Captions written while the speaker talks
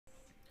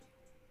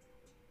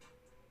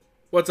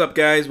What's up,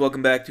 guys?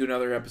 Welcome back to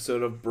another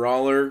episode of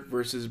Brawler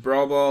versus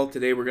Brawl Ball.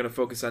 Today we're going to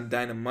focus on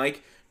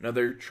Dynamike,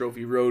 another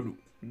Trophy Road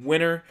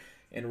winner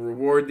and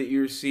reward that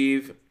you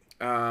receive.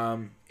 For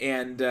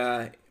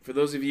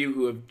those of you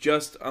who have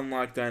just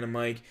unlocked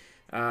Dynamike,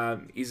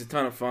 he's a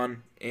ton of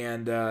fun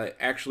and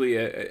actually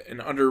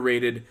an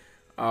underrated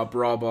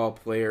Brawl Ball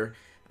player.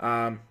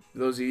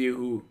 Those of you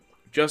who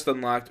just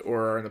unlocked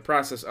or are in the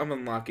process of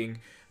unlocking,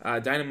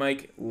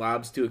 Dynamike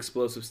lobs two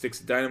explosive sticks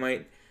of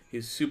dynamite.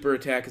 His super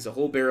attack is a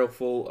whole barrel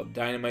full of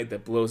dynamite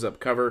that blows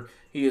up cover.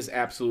 He is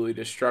absolutely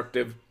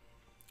destructive.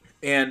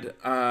 And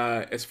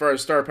as far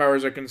as star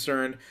powers are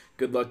concerned,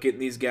 good luck getting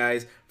these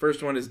guys.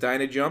 First one is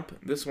Dyna Jump.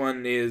 This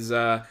one is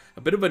a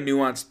bit of a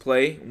nuanced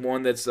play,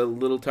 one that's a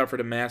little tougher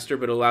to master,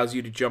 but allows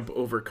you to jump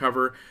over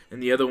cover.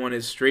 And the other one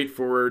is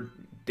straightforward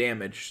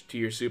damage to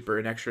your super,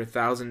 an extra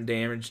 1,000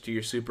 damage to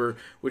your super,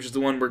 which is the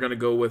one we're going to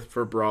go with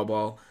for Brawl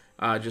Ball,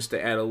 just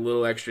to add a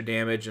little extra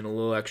damage and a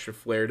little extra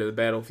flair to the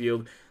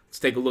battlefield. Let's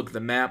take a look at the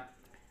map.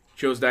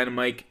 Chose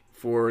Dynamike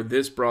for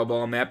this Brawl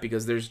Ball map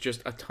because there's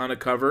just a ton of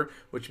cover,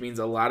 which means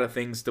a lot of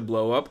things to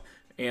blow up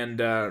and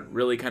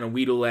really kind of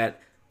wheedle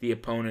at the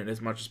opponent as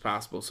much as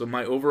possible. So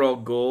my overall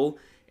goal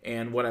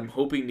and what I'm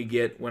hoping to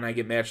get when I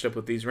get matched up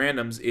with these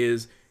randoms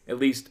is at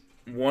least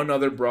one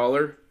other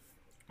brawler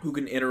who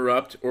can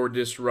interrupt or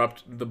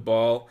disrupt the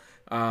ball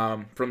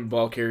from the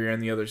ball carrier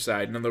on the other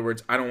side. In other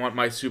words, I don't want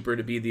my super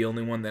to be the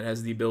only one that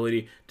has the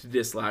ability to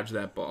dislodge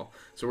that ball.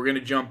 So we're going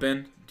to jump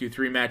in, do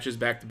 3 matches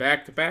back to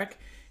back to back,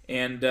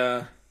 and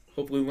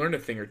hopefully learn a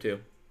thing or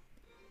two.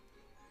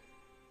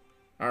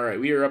 Alright,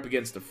 we are up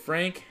against a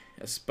Frank,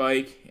 a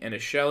Spike, and a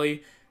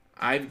Shelly.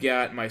 I've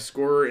got my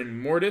scorer in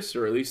Mortis,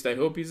 or at least I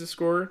hope he's a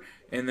scorer,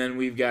 and then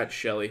we've got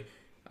Shelly.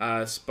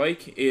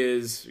 Spike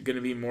is going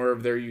to be more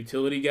of their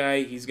utility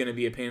guy. He's going to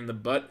be a pain in the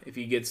butt if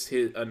he gets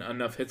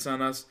enough hits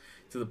on us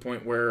to the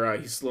point where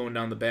he's slowing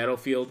down the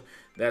battlefield.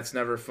 That's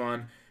never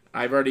fun.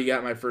 I've already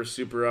got my first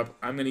super up.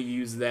 I'm going to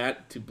use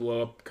that to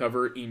blow up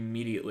cover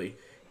immediately.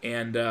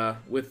 And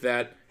with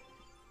that,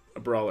 a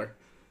brawler.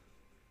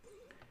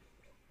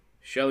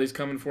 Shelly's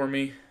coming for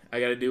me. I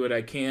got to do what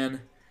I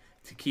can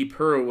to keep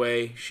her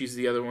away. She's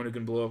the other one who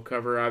can blow up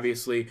cover,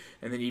 obviously.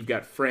 And then you've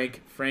got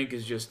Frank. Frank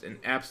is just an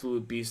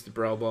absolute beast to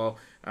Brawl Ball,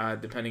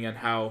 depending on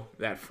how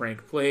that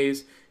Frank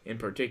plays in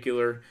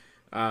particular.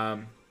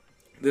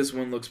 This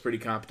one looks pretty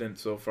competent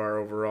so far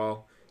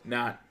overall.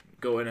 Not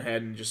going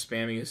ahead and just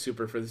spamming his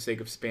super for the sake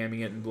of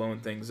spamming it and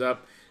blowing things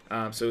up.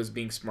 So he's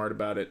being smart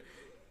about it.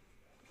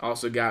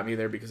 Also got me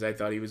there because I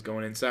thought he was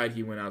going inside.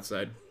 He went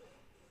outside.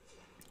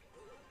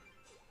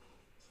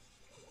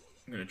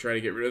 I'm going to try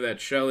to get rid of that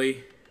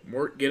Shelly.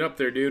 Mort, get up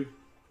there, dude.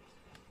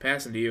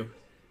 Passing to you.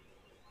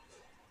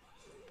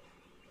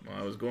 Well,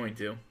 I was going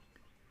to.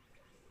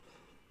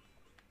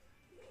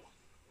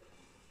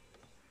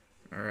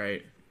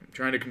 Alright. I'm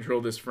trying to control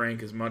this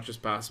Frank as much as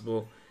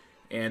possible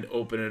and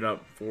open it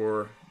up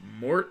for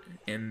Mort.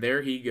 And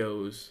there he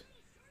goes.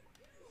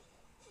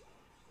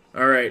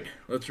 Alright.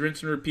 Let's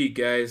rinse and repeat,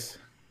 guys.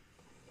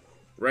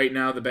 Right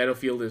now, the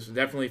battlefield is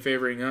definitely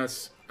favoring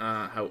us.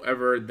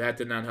 However, that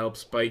did not help.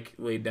 Spike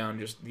laid down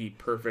just the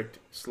perfect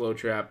slow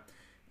trap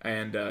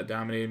and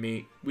dominated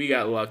me. We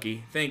got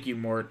lucky. Thank you,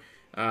 Mort.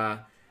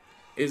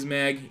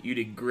 Ismag, you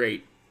did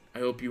great. I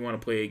hope you want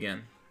to play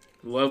again.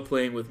 Love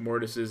playing with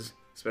Mortises,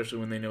 especially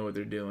when they know what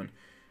they're doing.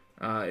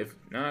 If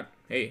not,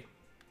 hey,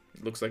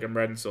 it looks like I'm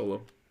riding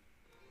solo.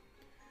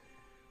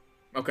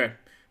 Okay,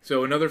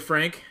 so another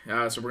Frank.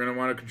 So we're going to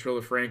want to control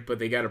the Frank, but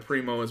they got a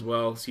Primo as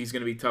well, so he's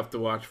going to be tough to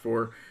watch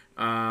for.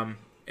 And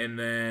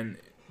then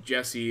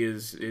Jessie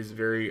is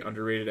very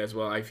underrated as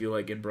well. I feel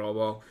like in Brawl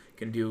Ball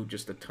can do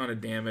just a ton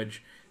of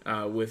damage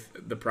with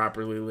the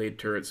properly laid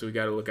turret, so we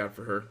got to look out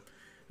for her.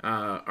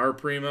 Our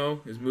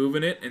Primo is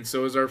moving it, and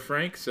so is our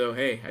Frank. So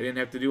hey, I didn't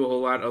have to do a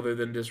whole lot other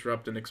than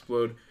disrupt and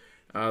explode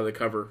the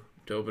cover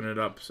to open it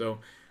up. So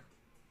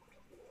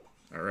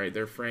all right,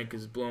 their Frank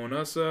is blowing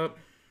us up.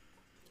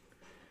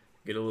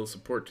 Get a little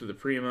support to the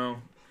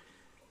Primo.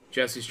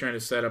 Jessie's trying to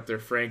set up their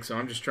Frank, so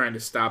I'm just trying to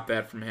stop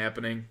that from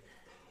happening.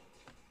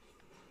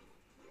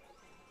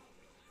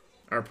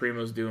 Our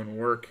Primo's doing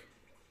work.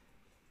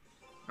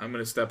 I'm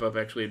going to step up,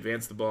 actually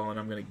advance the ball, and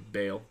I'm going to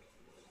bail.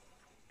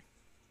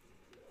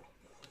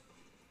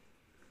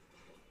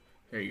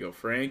 There you go,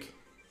 Frank.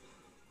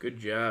 Good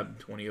job,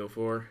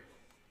 2004.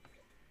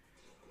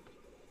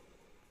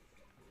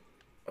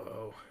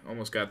 Oh,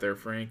 almost got there,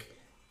 Frank.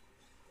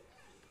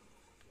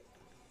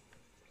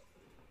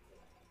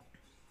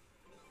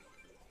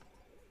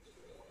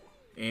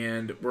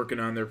 And working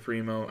on their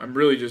Primo. I'm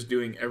really just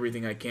doing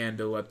everything I can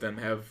to let them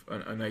have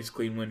a nice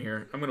clean win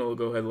here. I'm going to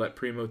go ahead and let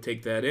Primo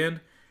take that in,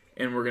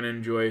 and we're going to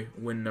enjoy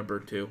win number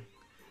 2.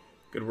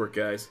 Good work,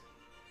 guys.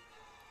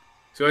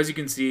 So as you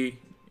can see,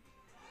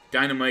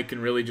 Dynamite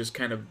can really just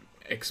kind of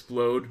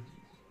explode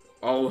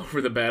all over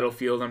the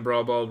battlefield on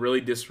Brawl Ball, really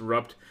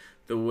disrupt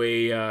the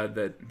way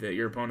that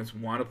your opponents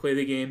want to play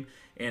the game,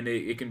 and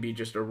it can be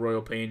just a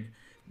royal pain.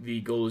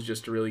 The goal is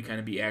just to really kind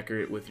of be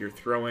accurate with your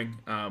throwing,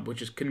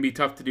 which can be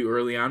tough to do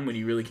early on when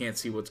you really can't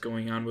see what's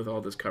going on with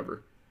all this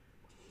cover.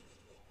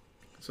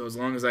 So as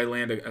long as I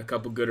land a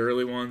couple good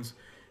early ones,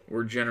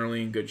 we're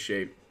generally in good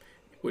shape,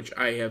 which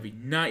I have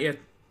not yet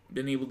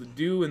been able to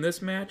do in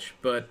this match,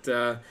 but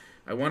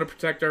I want to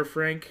protect our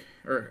Frank,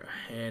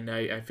 and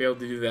I failed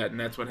to do that, and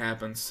that's what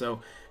happens.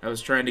 So I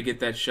was trying to get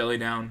that Shelly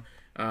down.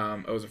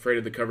 I was afraid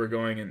of the cover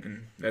going,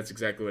 and that's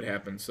exactly what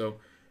happened. So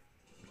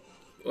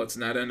let's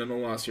not end in a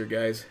loss here,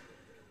 guys.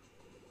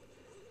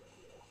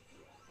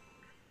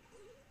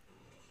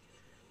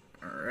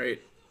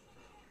 Alright.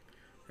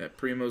 That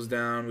Primo's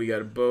down. We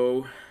got a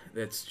Bo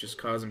that's just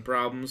causing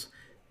problems.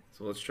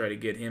 So let's try to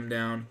get him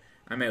down.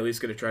 I'm at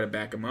least going to try to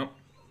back him up.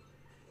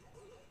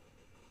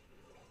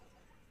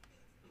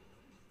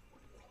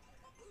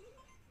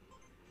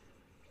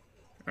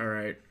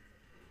 Alright.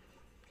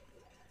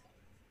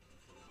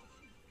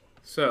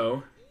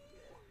 So,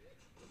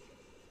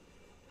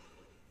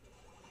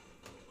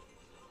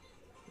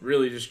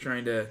 really just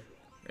trying to...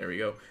 There we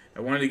go. I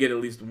wanted to get at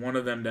least one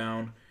of them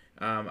down.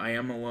 I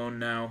am alone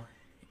now,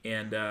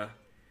 and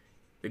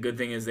the good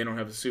thing is they don't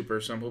have a super,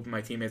 so I'm hoping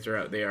my teammates are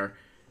out. They are.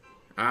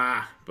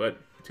 But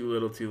too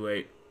little, too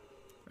late.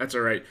 That's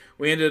all right.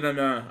 We ended on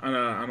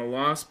a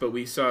loss, but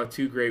we saw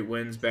 2 great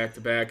wins back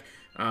to back.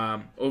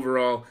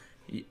 Overall,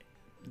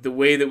 the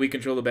way that we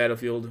control the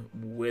battlefield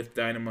with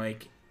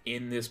Dynamike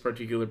in this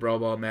particular Brawl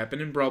Ball map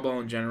and in Brawl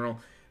Ball in general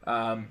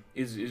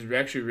is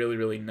actually really,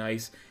 really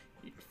nice.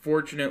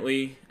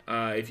 Fortunately,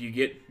 if you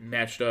get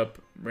matched up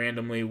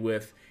randomly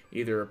with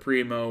either a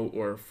Primo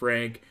or a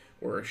Frank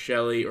or a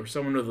Shelly or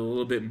someone with a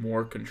little bit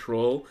more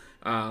control,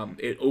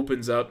 it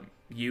opens up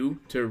you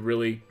to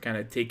really kind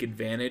of take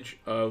advantage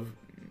of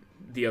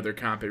the other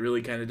comp. It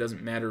really kind of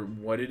doesn't matter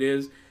what it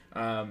is.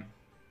 The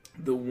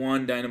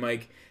one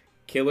Dynamike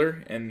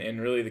killer and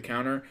really the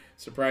counter,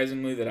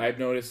 surprisingly, that I've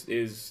noticed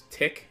is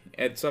Tick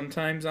at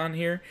sometimes on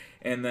here,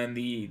 and then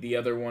the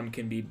other one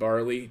can be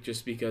Barley,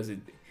 just because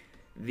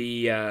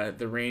the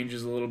range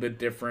is a little bit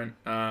different.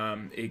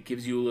 It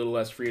gives you a little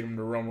less freedom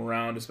to roam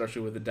around,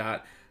 especially with the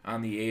dot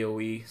on the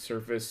AoE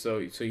surface, so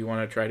you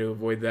want to try to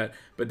avoid that.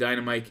 But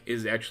Dynamike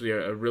is actually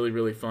a really,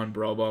 really fun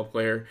Brawl Ball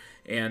player,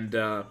 and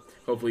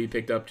hopefully you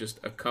picked up just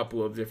a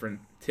couple of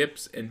different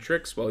tips and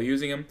tricks while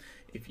using them.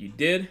 If you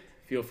did,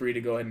 feel free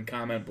to go ahead and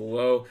comment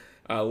below.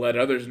 Let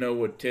others know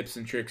what tips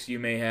and tricks you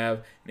may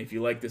have, and if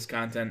you like this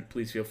content,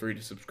 please feel free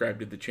to subscribe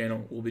to the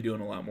channel. We'll be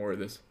doing a lot more of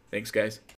this. Thanks, guys.